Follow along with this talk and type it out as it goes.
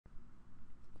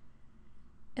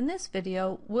In this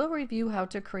video, we'll review how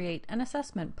to create an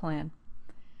assessment plan.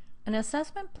 An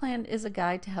assessment plan is a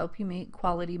guide to help you meet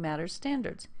Quality Matters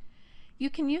standards.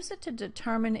 You can use it to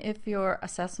determine if your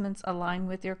assessments align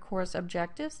with your course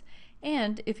objectives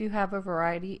and if you have a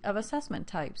variety of assessment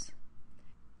types.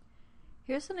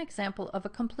 Here's an example of a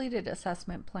completed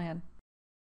assessment plan.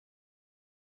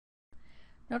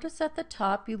 Notice at the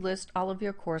top you list all of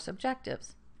your course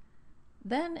objectives.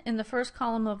 Then in the first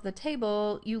column of the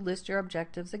table you list your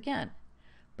objectives again,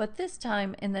 but this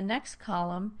time in the next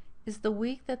column is the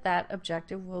week that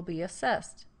objective will be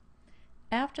assessed.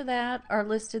 After that are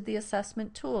listed the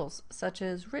assessment tools such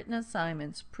as written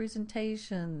assignments,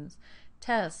 presentations,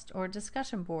 tests, or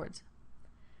discussion boards.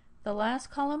 The last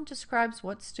column describes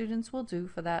what students will do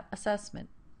for that assessment.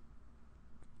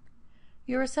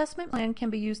 Your assessment plan can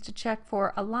be used to check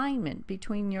for alignment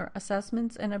between your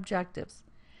assessments and objectives.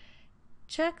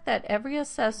 Check that every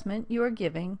assessment you are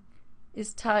giving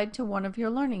is tied to one of your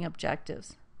learning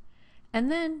objectives.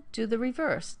 And then do the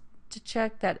reverse to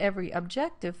check that every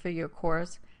objective for your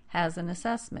course has an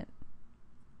assessment.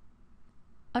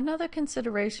 Another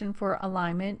consideration for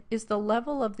alignment is the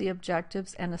level of the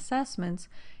objectives and assessments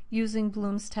using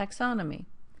Bloom's taxonomy.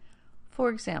 For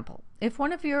example, if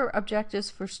one of your objectives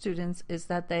for students is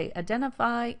that they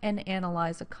identify and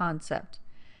analyze a concept,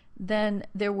 then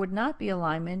there would not be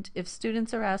alignment if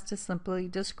students are asked to simply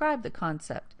describe the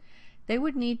concept. They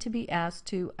would need to be asked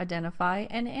to identify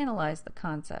and analyze the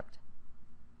concept.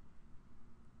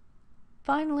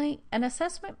 Finally, an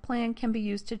assessment plan can be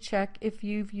used to check if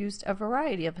you've used a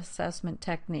variety of assessment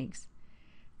techniques.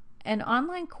 An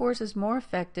online course is more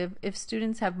effective if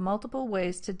students have multiple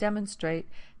ways to demonstrate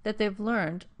that they've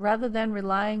learned rather than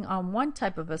relying on one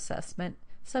type of assessment,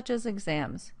 such as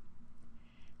exams.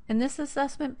 In this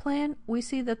assessment plan, we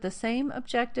see that the same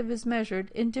objective is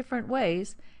measured in different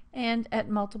ways and at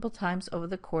multiple times over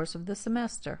the course of the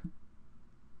semester.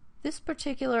 This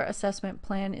particular assessment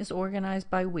plan is organized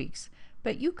by weeks,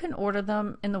 but you can order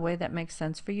them in the way that makes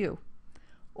sense for you.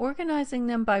 Organizing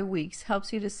them by weeks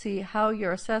helps you to see how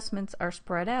your assessments are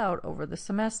spread out over the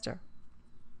semester.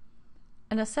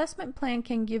 An assessment plan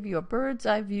can give you a bird's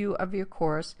eye view of your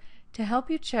course to help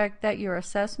you check that your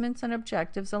assessments and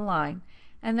objectives align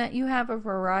and that you have a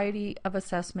variety of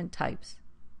assessment types.